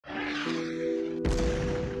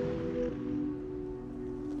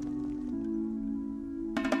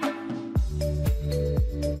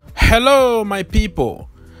Hello my people,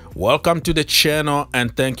 welcome to the channel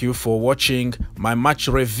and thank you for watching my match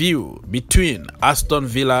review between Aston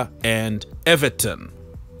Villa and Everton.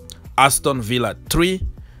 Aston Villa 3,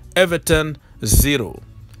 Everton 0,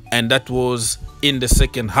 and that was in the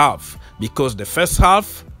second half, because the first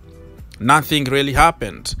half nothing really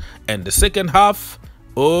happened, and the second half,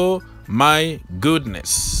 oh my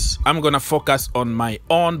goodness, I'm gonna focus on my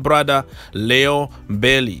own brother Leon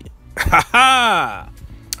Bailey.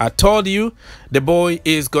 I told you the boy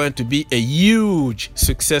is going to be a huge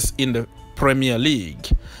success in the Premier League.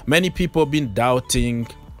 Many people have been doubting,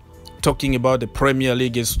 talking about the Premier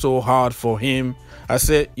League is so hard for him. I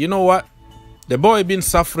said, you know what? The boy been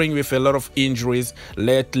suffering with a lot of injuries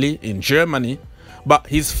lately in Germany, but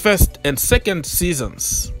his first and second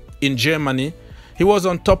seasons in Germany, he was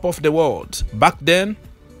on top of the world. Back then,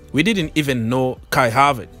 we didn't even know Kai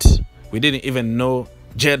Havertz. We didn't even know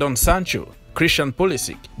Jadon Sancho, Christian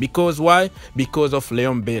Pulisic. Because why? Because of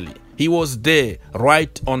Leon Bailey. He was there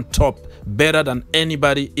right on top, better than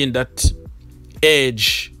anybody in that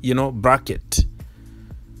age, bracket.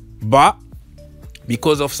 But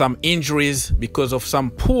because of some injuries, because of some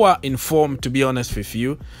poor inform, to be honest with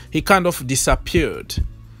you, he kind of disappeared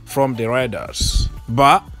from the radars.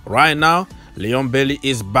 But right now, Leon Bailey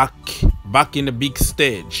is back in the big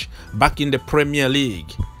stage, back in the Premier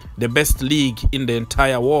League, the best league in the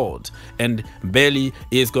entire world, and Bailey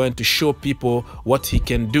is going to show people what he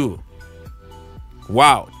can do.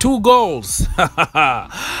 Wow, 2 goals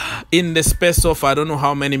in the space of I don't know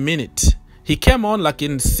how many minutes. He came on like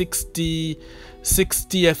in 60th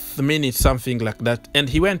minute, something like that, and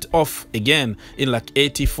he went off again in like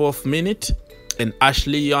 84th minute, and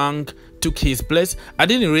Ashley Young took his place. I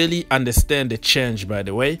didn't really understand the change, by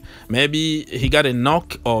the way. Maybe he got a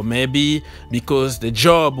knock, or maybe because the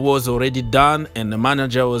job was already done and the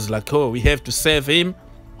manager was like, oh, we have to save him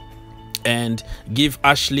and give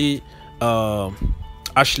Ashley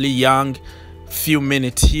Young few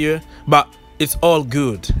minutes here. But it's all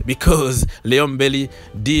good because Leon Bailey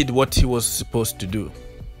did what he was supposed to do.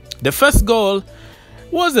 The first goal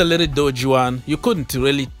was a little dodgy one. You couldn't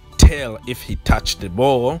really tell if he touched the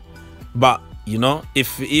ball. But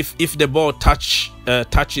if the ball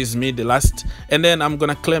touches me the last, and then I'm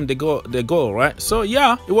gonna claim the goal, right? So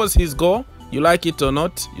yeah, it was his goal. You like it or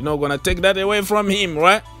not, you're not gonna take that away from him,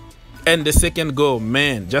 right? And the second goal,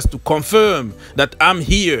 man, just to confirm that I'm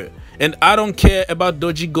here and I don't care about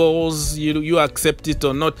dodgy goals, you accept it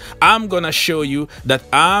or not. I'm gonna show you that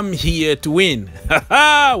I'm here to win.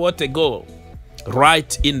 What a goal,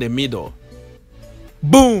 right in the middle.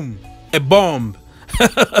 Boom, a bomb.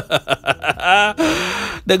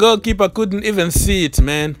 The goalkeeper couldn't even see it,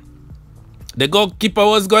 man. The goalkeeper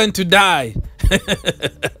was going to die.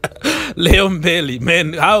 Leon Bailey,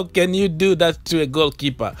 man, how can you do that to a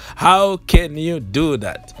goalkeeper? How can you do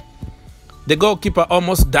that? The goalkeeper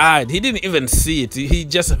almost died. He didn't even see it. He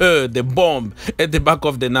just heard the bomb at the back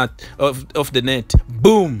of the net.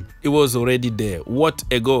 Boom, it was already there. What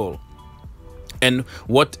a goal. And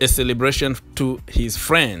what a celebration to his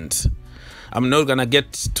friends. I'm not gonna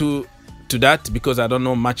get to that because I don't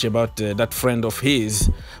know much about that friend of his,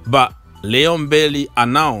 but Leon Bailey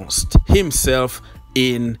announced himself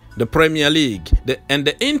in the Premier League, and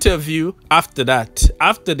the interview after that,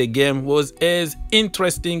 after the game, was as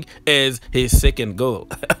interesting as his second goal.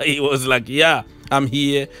 He was like, yeah, I'm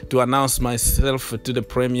here to announce myself to the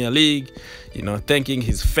Premier League, thanking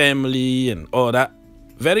his family and all that.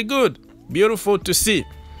 Very good, beautiful to see.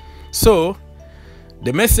 So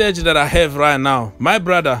the message that I have right now, my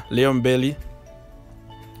brother Leon Bailey,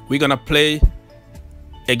 we're gonna play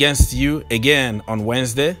against you again on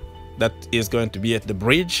Wednesday. That is going to be at the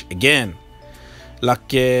bridge again,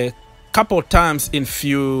 like a couple times in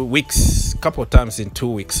few weeks, couple times in 2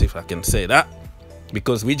 weeks, if I can say that,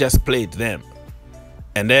 because we just played them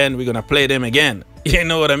and then we're gonna play them again. You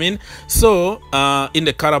know what I mean? So in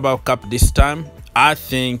the Carabao Cup this time, I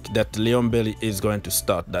think that Leon Bailey is going to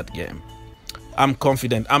start that game. I'm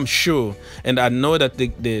confident, I'm sure, and I know that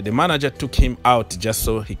the manager took him out just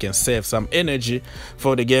so he can save some energy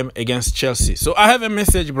for the game against Chelsea. So I have a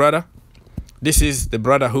message, brother. This is the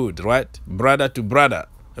brotherhood, right? Brother to brother,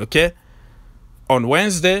 okay? On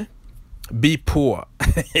Wednesday, be poor.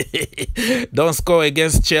 Don't score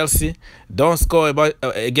against Chelsea. Don't score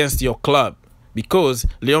against your club, because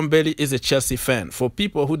Leon Bailey is a Chelsea fan. For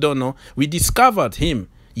people who don't know, we discovered him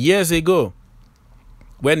years ago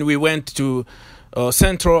when we went to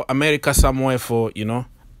Central America somewhere for,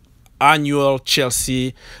 annual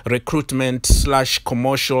Chelsea recruitment /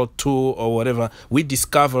 commercial tour or whatever. We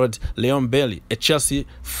discovered Leon Bailey, a Chelsea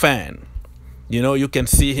fan. You can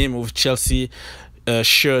see him with Chelsea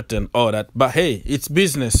shirt and all that. But hey, it's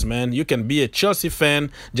business, man. You can be a Chelsea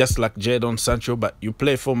fan just like Jadon Sancho, but you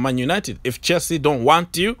play for Man United. If Chelsea don't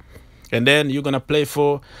want you, and then you're going to play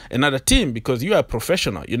for another team because you are a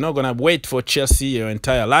professional. You're not going to wait for Chelsea your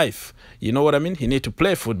entire life. You know what I mean? You need to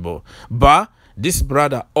play football. But this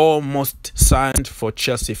brother almost signed for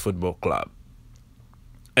Chelsea Football Club.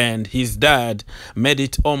 And his dad made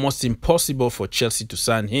it almost impossible for Chelsea to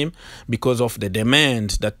sign him because of the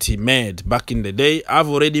demand that he made back in the day. I've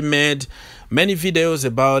already made many videos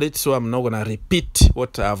about it, so I'm not going to repeat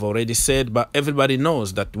what I've already said. But everybody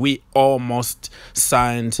knows that we almost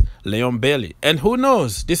signed Leon Bailey. And who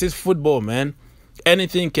knows? This is football, man.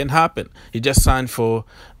 Anything can happen. He just signed for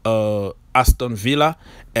Aston Villa,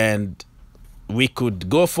 and we could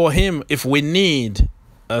go for him if we need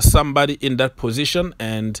somebody in that position.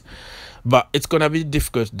 But it's gonna be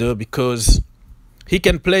difficult though, because he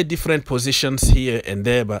can play different positions here and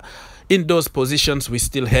there, but in those positions we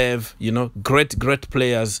still have, you know, great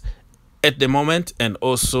players at the moment and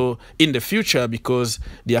also in the future, because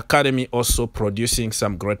the academy also producing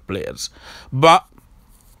some great players. But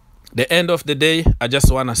the end of the day, I just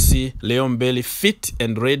want to see Leon Bailey fit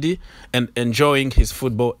and ready and enjoying his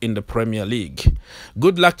football in the Premier League.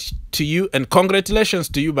 Good luck to you and congratulations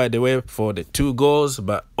to you, by the way, for the 2 goals.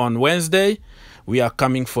 But on Wednesday, we are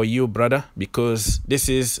coming for you, brother, because this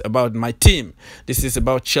is about my team. This is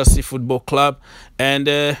about Chelsea Football Club. And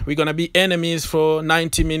we're going to be enemies for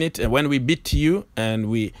 90 minutes. And when we beat you and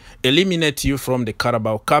we eliminate you from the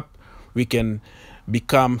Carabao Cup, we can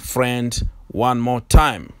become friends one more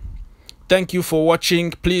time. Thank you for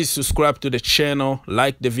watching. Please subscribe to the channel,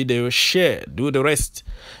 like the video, share, do the rest.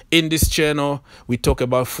 In this channel, we talk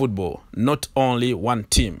about football, not only one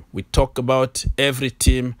team. We talk about every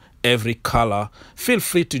team, every color. Feel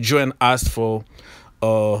free to join us for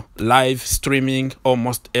live streaming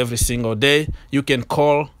almost every single day. You can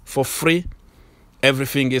call for free.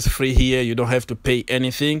 Everything is free here. You don't have to pay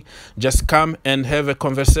anything. Just come and have a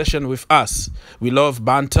conversation with us. We love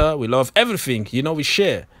banter. We love everything. You know, we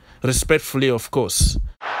share. Respectfully, of course.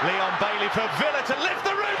 Leon Bailey for Villa to lift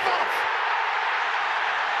the roof off.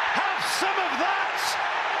 Have some of that.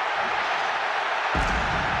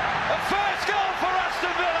 A first goal for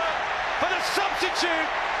Aston Villa for the substitute,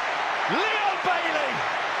 Leon Bailey,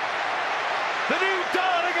 the new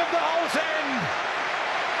darling of the Holte End.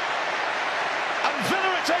 And Villa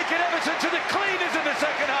are taking Everton to the cleaners in the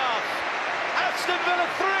second half. Aston Villa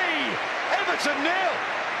 3, Everton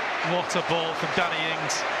 0. What a ball from Danny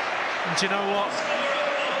Ings. And do you know what?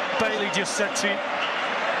 Bailey just said to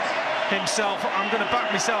himself, I'm going to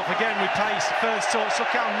back myself again with pace. First touch, look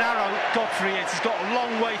how narrow Godfrey is. He's got a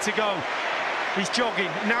long way to go. He's jogging,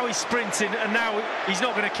 now he's sprinting, and now he's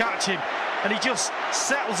not going to catch him. And he just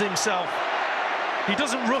settles himself. He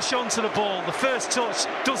doesn't rush onto the ball. The first touch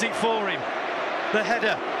does it for him. The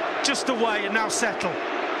header, just away, and now settle.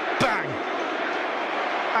 Bang!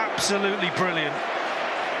 Absolutely brilliant.